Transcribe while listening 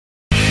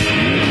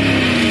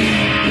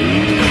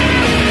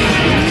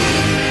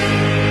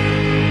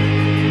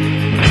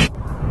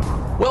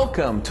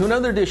Welcome to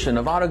another edition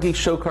of Autogeek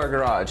Show Car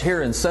Garage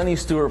here in sunny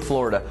Stuart,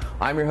 Florida.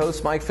 I'm your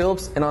host, Mike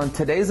Phillips, and on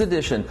today's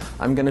edition,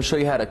 I'm going to show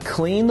you how to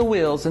clean the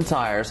wheels and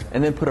tires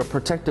and then put a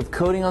protective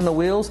coating on the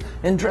wheels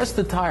and dress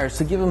the tires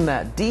to give them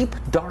that deep,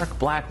 dark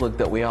black look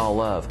that we all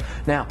love.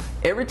 Now,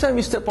 every time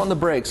you step on the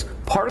brakes,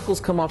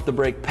 particles come off the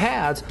brake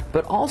pads,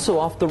 but also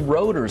off the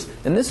rotors,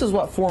 and this is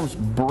what forms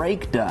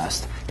brake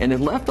dust. And if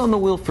left on the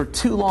wheel for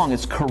too long,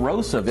 it's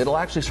corrosive. It'll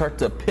actually start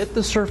to pit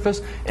the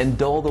surface and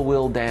dull the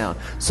wheel down.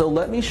 So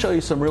let me show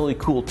you some really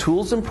cool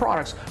tools and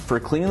products for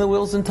cleaning the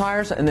wheels and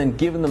tires and then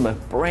giving them a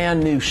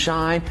brand new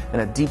shine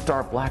and a deep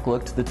dark black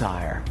look to the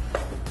tire.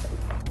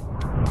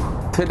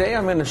 Today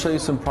I'm going to show you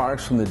some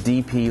products from the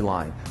DP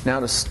line. Now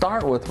to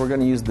start with, we're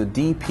going to use the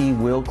DP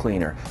wheel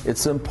cleaner.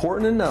 It's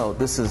important to note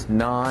this is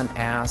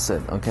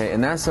non-acid, okay?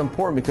 And that's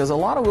important because a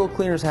lot of wheel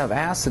cleaners have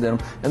acid in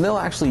them and they'll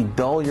actually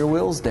dull your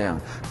wheels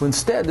down. But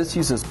instead, this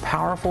uses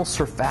powerful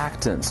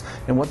surfactants.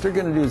 And what they're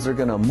going to do is they're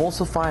going to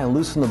emulsify and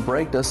loosen the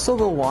brake dust so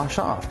they'll wash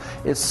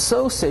off. It's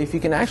so safe you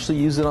can actually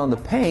use it on the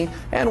paint,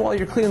 and while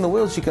you're cleaning the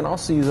wheels you can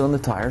also use it on the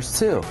tires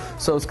too.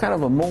 So it's kind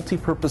of a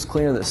multi-purpose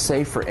cleaner that's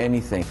safe for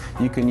anything.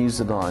 You can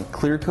use it on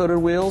clear coated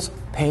wheels,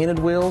 painted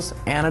wheels,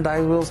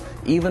 anodized wheels,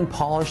 even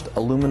polished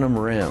aluminum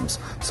rims.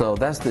 So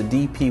that's the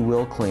DP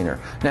wheel cleaner.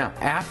 Now,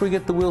 after we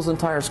get the wheels and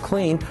tires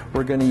clean,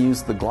 we're going to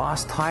use the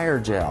gloss tire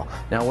gel.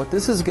 Now, what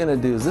this is going to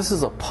do is this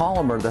is a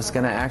polymer that's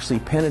going to actually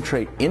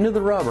penetrate into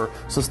the rubber,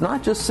 so it's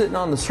not just sitting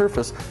on the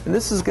surface, and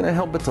this is going to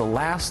help it to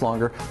last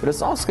longer, but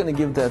it's also going to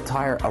give that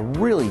tire a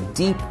really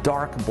deep,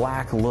 dark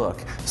black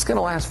look. It's going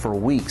to last for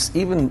weeks,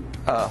 even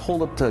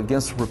hold up to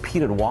against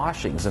repeated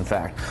washings, in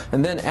fact.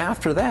 And then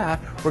after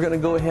that, we're going to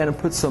go ahead and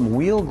put some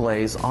wheel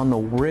glaze on the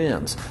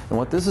rims. And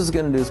what this is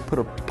going to do is put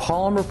a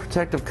polymer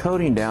protective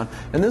coating down,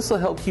 and this will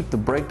help keep the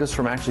brake dust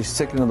from actually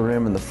sticking to the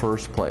rim in the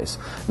first place.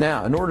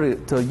 Now, in order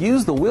to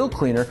use the wheel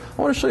cleaner,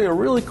 I want to show you a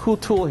really cool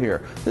tool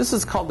here. This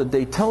is called the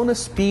Daytona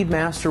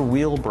Speedmaster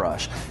Wheel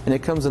Brush, and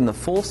it comes in the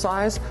full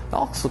size. It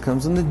also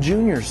comes in the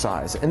junior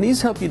size, and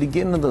these help you to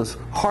get into those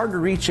hard to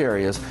reach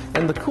areas.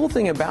 And the cool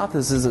thing about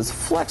this is it's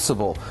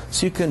flexible,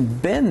 so you can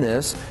bend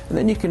this, and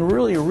then you can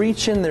really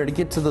reach in there to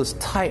get to those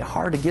tight,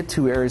 hard to get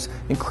to areas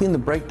and clean the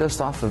brake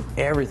dust off of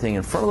everything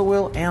in front of the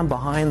wheel and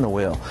behind the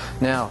wheel.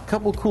 Now, a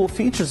couple cool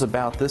features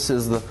about this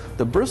is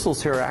the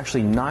bristles here are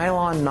actually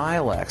nylon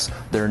Nylex.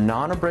 They're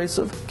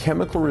non-abrasive,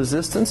 chemical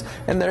resistance,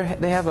 and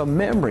they have a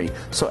memory.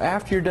 So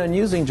after you're done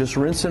using, just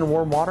rinse in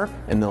warm water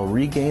and they'll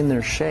regain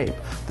their shape.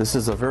 This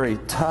is a very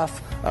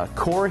tough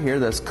core here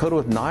that's coated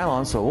with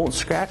nylon, so it won't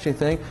scratch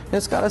anything. And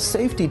it's got a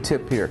safety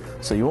tip here,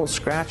 so you won't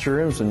scratch your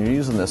rims when you're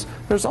using this.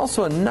 There's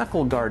also a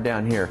knuckle guard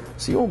down here,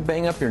 so you won't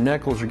bang up your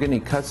knuckles or get any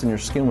cuts in your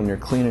skin when you're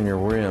cleaning your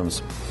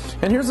rims.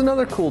 And here's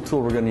another cool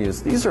tool we're going to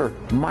use. These are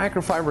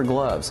microfiber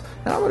gloves,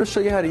 and I'm going to show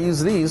you how to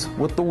use these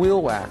with the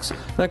wheel wax.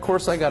 And of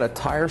course, I got a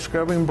tire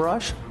scrubbing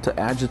brush to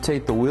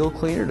agitate the wheel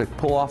cleaner to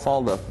pull off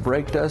all the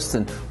brake dust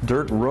and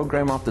dirt and road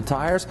grime off the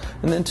tires,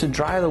 and then to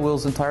dry the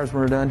wheels and tires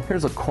when we're done,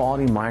 here's a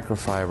quality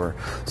microfiber.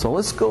 So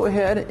let's go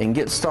ahead and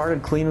get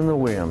started cleaning the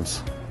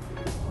rims.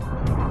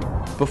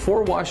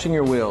 Before washing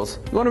your wheels,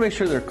 you want to make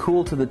sure they're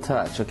cool to the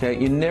touch, okay?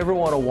 You never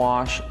want to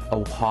wash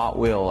a hot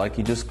wheel, like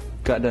you just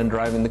got done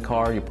driving the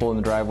car, you pull in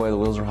the driveway, the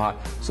wheels are hot.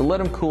 So let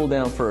them cool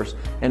down first.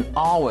 And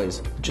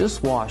always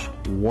just wash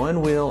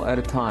one wheel at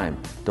a time.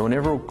 Don't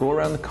ever go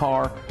around the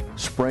car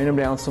spraying them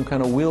down with some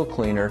kind of wheel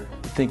cleaner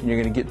thinking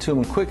you're going to get to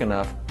them quick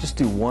enough. Just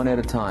do one at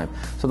a time.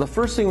 So the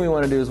first thing we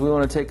want to do is we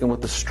want to take them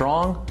with a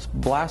strong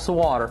blast of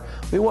water.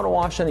 We want to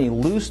wash any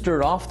loose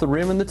dirt off the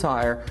rim and the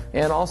tire,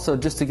 and also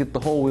just to get the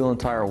whole wheel and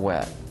tire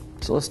wet.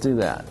 So let's do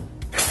that.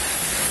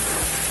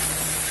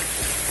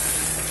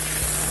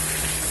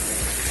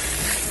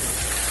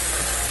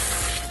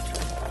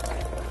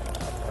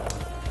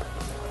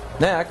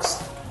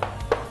 Next,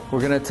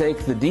 we're going to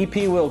take the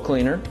DP wheel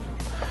cleaner.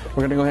 We're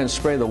going to go ahead and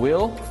spray the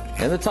wheel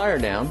and the tire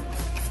down.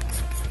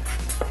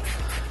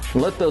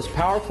 And let those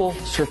powerful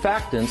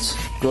surfactants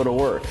go to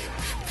work.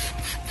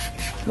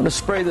 I'm going to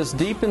spray this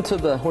deep into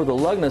where the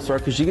lug nuts are,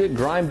 because you get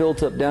grime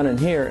built up down in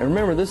here. And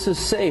remember, this is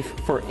safe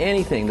for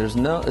anything.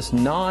 It's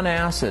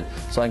non-acid,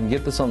 so I can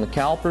get this on the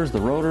calipers,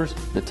 the rotors,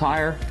 the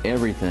tire,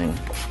 everything.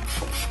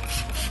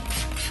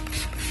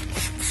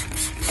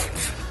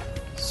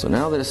 So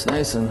now that it's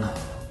nice and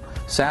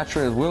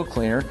saturated wheel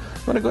cleaner,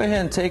 I'm going to go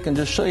ahead and take and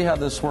just show you how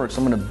this works.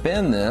 I'm going to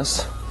bend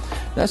this.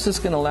 That's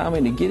just going to allow me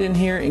to get in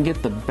here and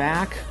get the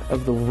back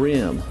of the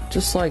rim,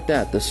 just like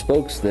that, the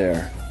spokes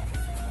there.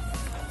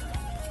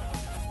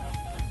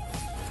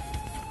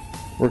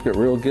 Work it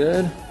real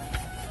good.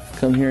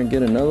 Come here and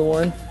get another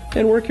one,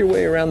 and work your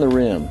way around the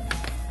rim.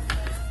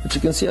 But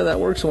you can see how that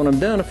works. When I'm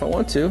done, if I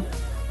want to,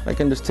 I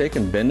can just take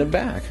and bend it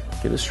back,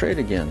 get it straight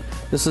again.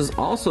 This is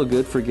also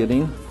good for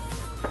getting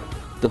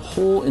the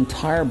whole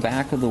entire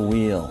back of the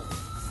wheel.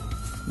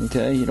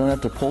 Okay, you don't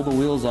have to pull the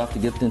wheels off to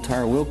get the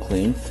entire wheel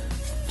clean.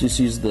 Just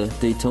use the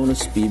Daytona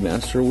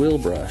Speedmaster wheel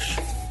brush.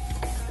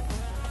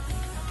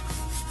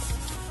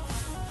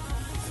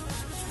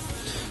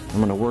 I'm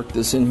going to work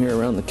this in here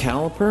around the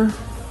caliper.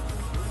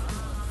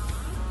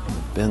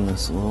 bend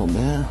this a little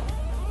bit.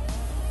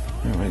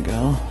 There we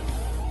go.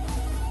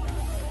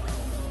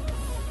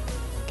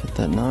 Get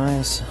that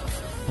nice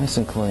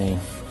and clean.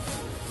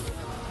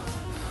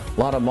 A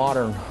lot of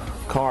modern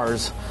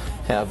cars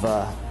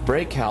have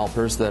brake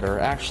calipers that are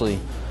actually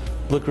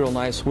look real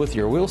nice with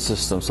your wheel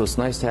system, so it's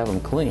nice to have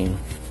them clean.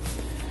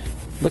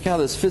 Look how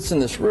this fits in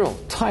this real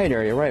tight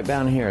area right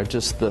down here.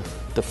 Just the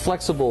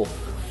flexible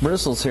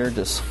bristles here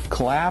just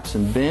collapse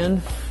and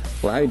bend,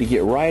 allow you to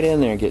get right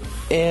in there and get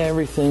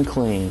everything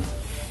clean.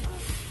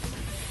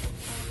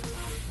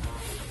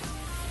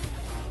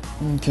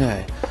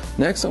 Okay,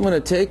 next I'm going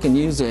to take and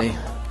use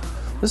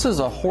this is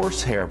a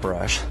horsehair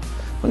brush.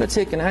 I'm going to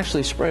take and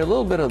actually spray a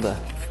little bit of the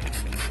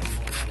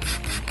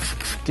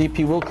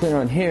DP wheel cleaner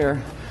on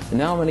here, and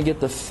now I'm going to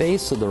get the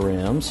face of the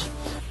rims.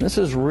 This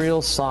is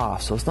real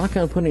soft, so it's not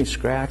going to put any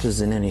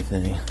scratches in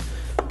anything.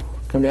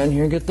 Come down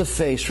here and get the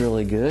face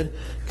really good.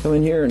 Come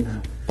in here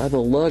and by the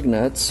lug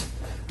nuts,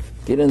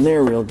 get in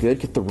there real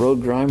good, get the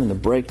road grime and the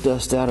brake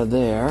dust out of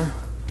there.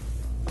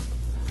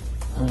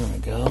 There we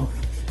go.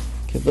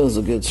 Give those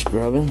a good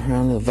scrubbing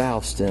around the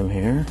valve stem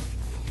here.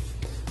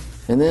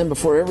 And then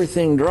before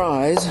everything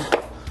dries, I'm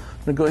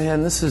going to go ahead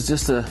and this is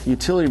just a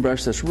utility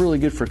brush that's really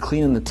good for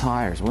cleaning the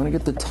tires. We want to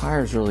get the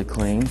tires really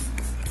clean.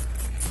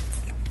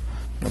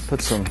 I'll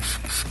put some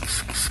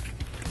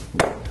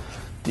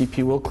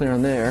DP wheel cleaner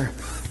on there.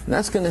 And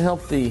that's going to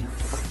help the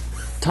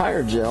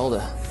tire gel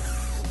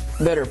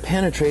to better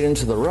penetrate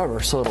into the rubber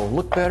so it'll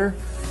look better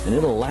and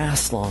it'll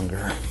last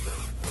longer.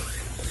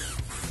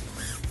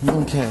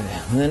 Okay,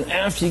 and then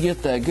after you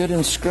get that good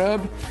and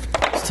scrubbed,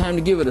 it's time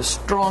to give it a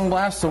strong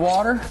blast of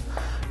water,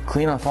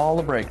 clean off all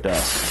the brake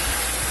dust.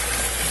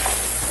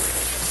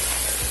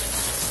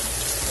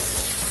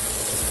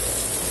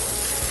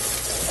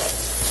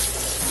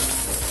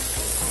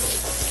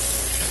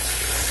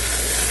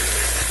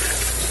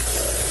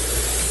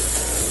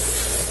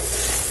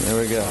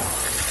 There we go.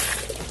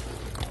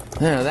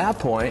 And at that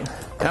point,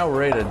 now we're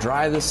ready to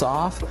dry this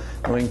off,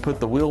 and we can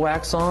put the wheel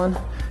wax on,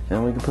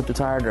 and we can put the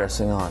tire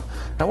dressing on.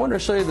 I wanted to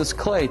show you this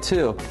clay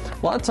too.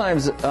 A lot of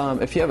times,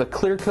 if you have a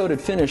clear-coated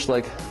finish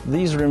like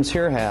these rims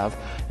here have,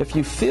 if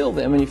you feel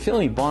them and you feel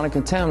any bond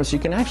contaminants, you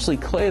can actually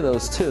clay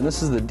those too. And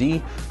this is the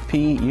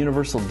DP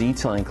Universal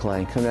Detailing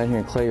Clay. Come down here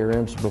and clay your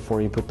rims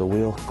before you put the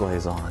wheel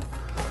glaze on.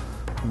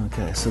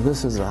 Okay, so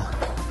this is a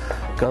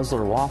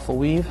Guzzler waffle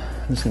weave.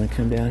 I'm just going to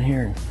come down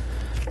here and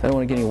I don't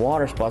want to get any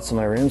water spots on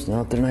my rims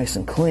now that they're nice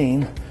and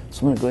clean, so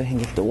I'm going to go ahead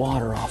and get the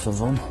water off of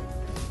them.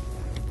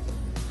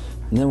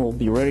 And then we'll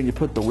be ready to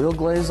put the wheel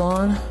glaze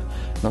on.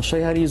 And I'll show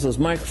you how to use those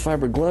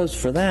microfiber gloves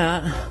for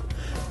that. And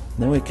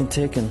then we can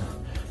take and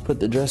put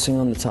the dressing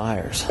on the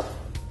tires.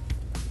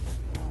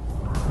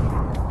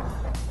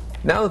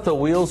 Now that the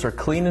wheels are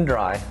clean and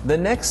dry, the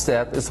next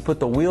step is to put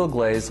the wheel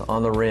glaze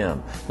on the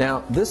rim.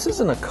 Now, this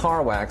isn't a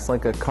car wax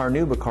like a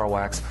Carnauba car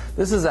wax.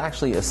 This is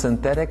actually a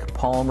synthetic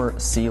polymer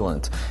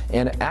sealant,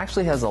 and it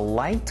actually has a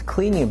light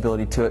cleaning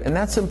ability to it, and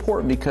that's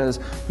important because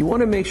you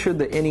want to make sure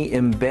that any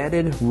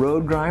embedded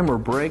road grime or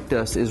brake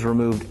dust is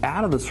removed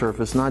out of the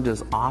surface, not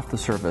just off the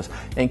surface.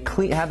 And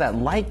have that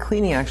light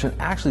cleaning action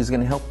actually is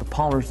going to help the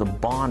polymers to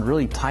bond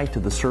really tight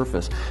to the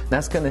surface. And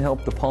that's going to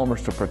help the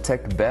polymers to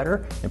protect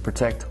better and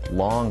protect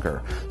longer.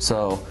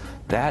 So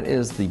that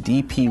is the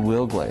DP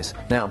wheel glaze.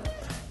 Now,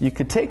 you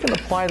could take and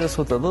apply this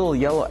with a little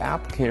yellow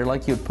applicator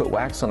like you would put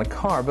wax on a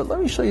car, but let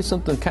me show you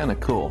something kind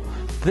of cool.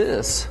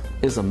 This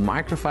is a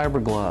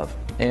microfiber glove,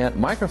 and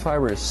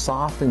microfiber is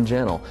soft and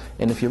gentle.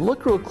 And if you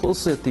look real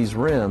closely at these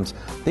rims,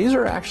 these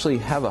are actually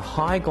have a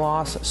high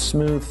gloss,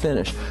 smooth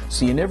finish.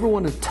 So you never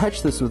want to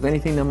touch this with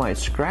anything that might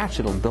scratch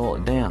it or dull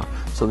it down.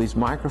 So these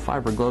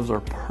microfiber gloves are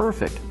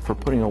perfect for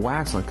putting a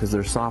wax on because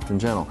they're soft and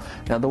gentle.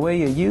 Now the way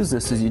you use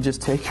this is you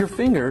just take your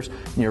fingers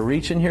and you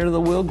reach in here to the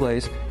wheel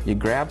glaze, you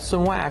grab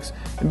some wax,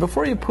 and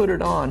before you put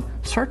it on,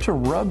 start to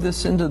rub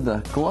this into the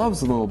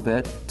gloves a little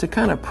bit to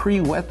kind of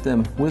pre-wet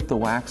them with the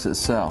wax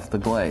itself, the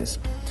glaze.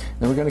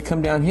 Then we're going to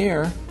come down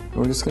here and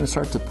we're just going to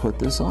start to put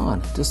this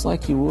on, just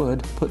like you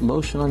would put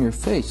lotion on your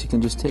face. You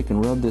can just take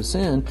and rub this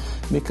in.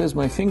 Because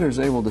my fingers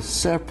are able to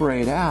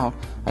separate out,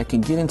 I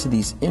can get into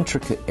these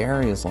intricate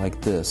areas like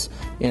this.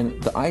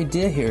 And the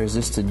idea here is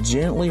just to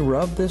gently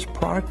rub this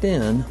product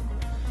in,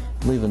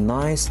 leave a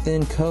nice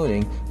thin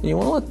coating, and you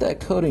want to let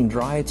that coating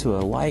dry to a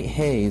light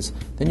haze,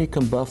 then you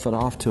can buff it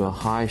off to a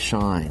high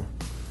shine.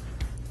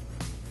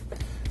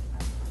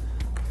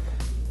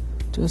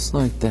 Just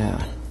like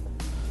that.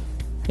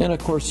 And of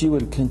course you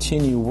would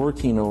continue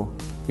working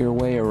your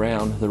way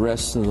around the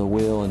rest of the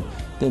wheel and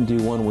then do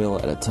one wheel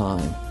at a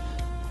time.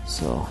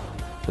 So,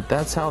 but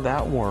that's how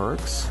that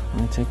works.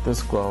 Let me take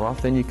this glove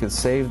off. Then you can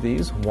save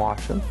these,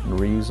 wash them, and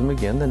reuse them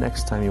again the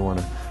next time you want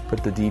to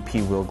put the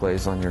DP wheel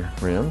glaze on your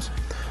rims.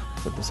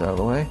 Put this out of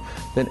the way.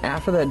 Then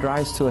after that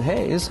dries to a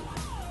haze,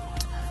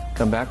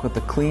 come back with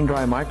the clean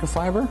dry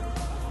microfiber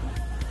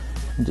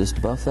and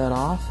just buff that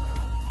off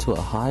to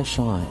a high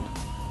shine.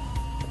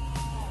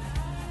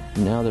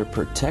 Now they're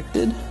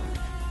protected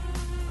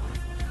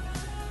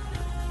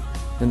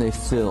and they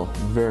feel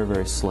very,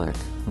 very slick.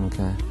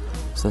 Okay,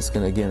 so that's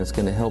going to, again, it's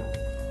going to help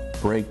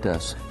brake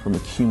dust from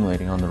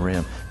accumulating on the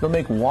rim. It'll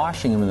make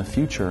washing them in the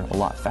future a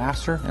lot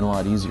faster and a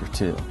lot easier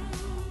too.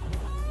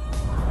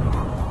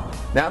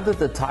 Now that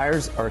the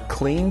tires are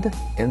cleaned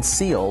and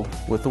sealed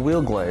with the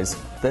wheel glaze,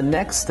 the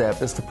next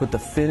step is to put the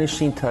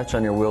finishing touch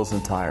on your wheels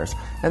and tires,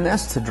 and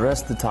that's to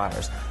dress the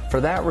tires. For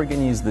that, we're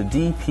going to use the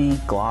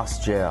DP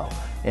Gloss Gel.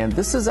 And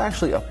this is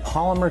actually a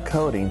polymer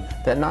coating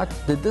that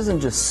doesn't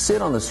just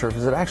sit on the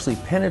surface, it actually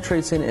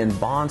penetrates in and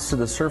bonds to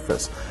the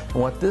surface. And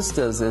what this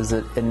does is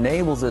it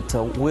enables it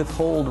to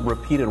withhold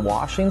repeated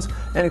washings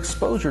and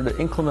exposure to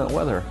inclement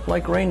weather,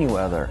 like rainy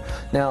weather.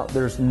 Now,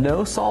 there's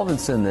no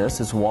solvents in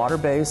this, it's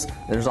water-based.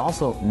 There's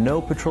also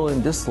no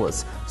petroleum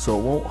distillates, so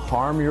it won't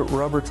harm your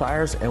rubber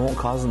tires and won't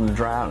cause them to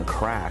dry out and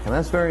crack, and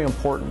that's very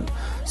important.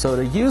 So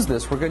to use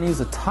this, we're going to use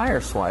a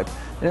tire swipe,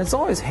 and it's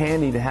always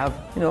handy to have,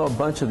 a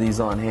bunch of these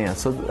on hand,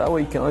 so that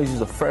way you can always use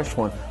a fresh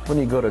one when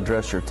you go to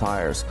dress your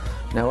tires.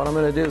 Now what I'm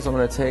going to do is I'm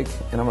going to take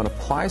and I'm going to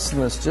apply some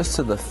of this just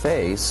to the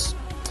face.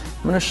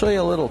 I'm going to show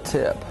you a little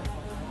tip.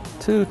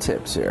 2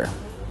 tips here.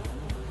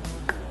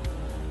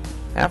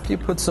 After you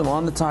put some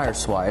on the tire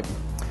swipe,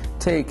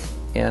 take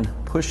and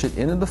push it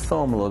into the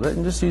foam a little bit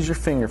and just use your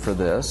finger for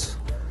this.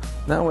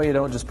 That way you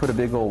don't just put a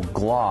big old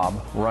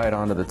glob right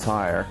onto the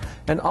tire.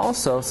 And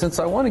also, since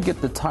I want to get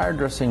the tire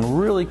dressing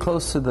really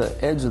close to the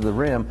edge of the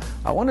rim,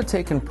 I want to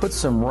take and put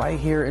some right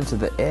here into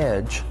the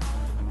edge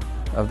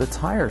of the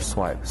tire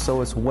swipe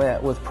so it's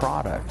wet with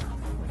product. Okay.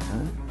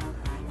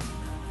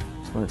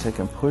 So I'm going to take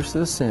and push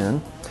this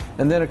in.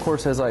 And then, of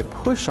course, as I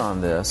push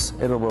on this,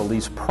 it'll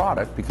release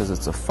product because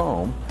it's a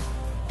foam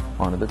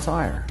onto the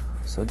tire.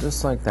 So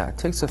just like that. It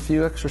takes a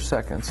few extra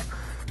seconds.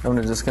 I'm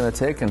just going to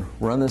take and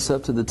run this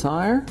up to the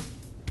tire,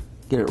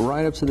 get it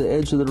right up to the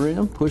edge of the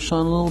rim, push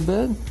on a little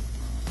bit,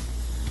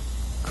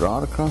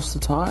 draw it across the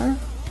tire,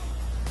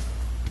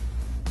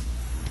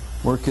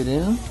 work it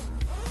in,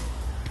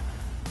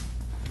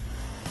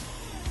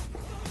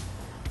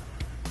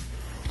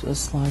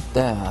 just like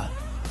that.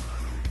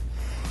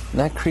 And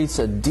that creates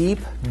a deep,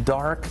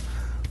 dark,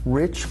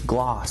 rich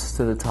gloss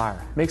to the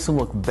tire. Makes them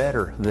look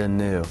better than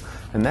new.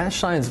 And that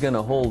shine's going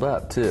to hold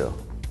up too.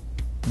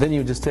 Then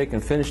you just take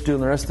and finish doing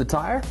the rest of the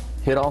tire,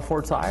 hit all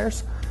 4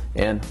 tires,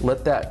 and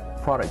let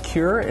that product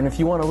cure. And if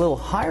you want a little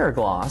higher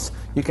gloss,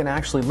 you can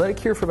actually let it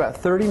cure for about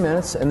 30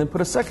 minutes and then put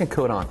a second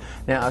coat on.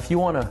 Now, if you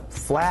want a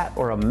flat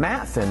or a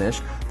matte finish,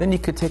 then you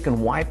could take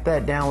and wipe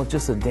that down with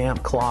just a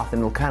damp cloth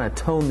and it'll kind of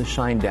tone the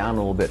shine down a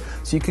little bit.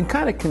 So you can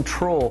kind of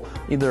control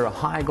either a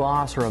high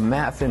gloss or a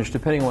matte finish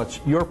depending on what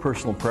your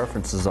personal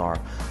preferences are.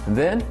 And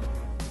then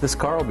this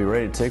car will be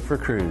ready to take for a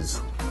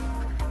cruise.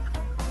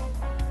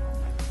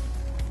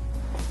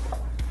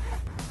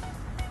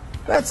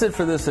 That's it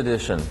for this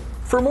edition.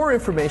 For more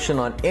information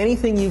on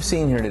anything you've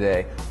seen here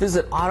today,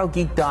 visit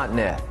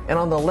Autogeek.net, and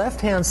on the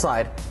left-hand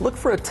side, look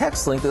for a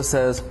text link that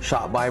says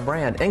Shop by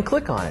Brand and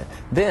click on it.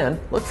 Then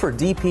look for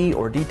DP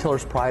or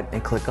Detailer's Pride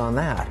and click on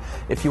that.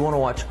 If you want to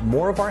watch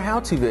more of our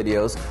how-to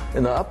videos,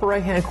 in the upper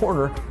right-hand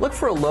corner, look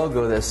for a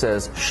logo that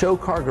says Show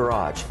Car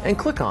Garage and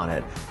click on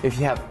it. If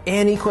you have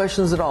any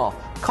questions at all,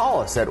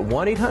 call us at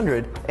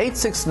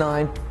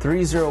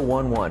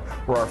 1-800-869-3011,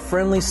 where our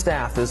friendly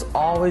staff is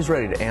always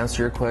ready to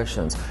answer your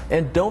questions.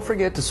 And don't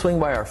forget to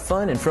swing by our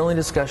fun and friendly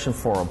discussion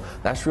forum.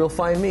 That's where you'll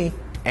find me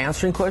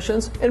answering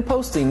questions and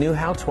posting new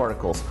how-to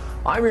articles.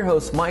 I'm your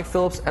host, Mike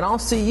Phillips, and I'll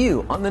see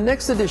you on the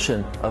next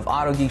edition of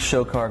Autogeek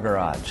Show Car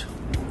Garage.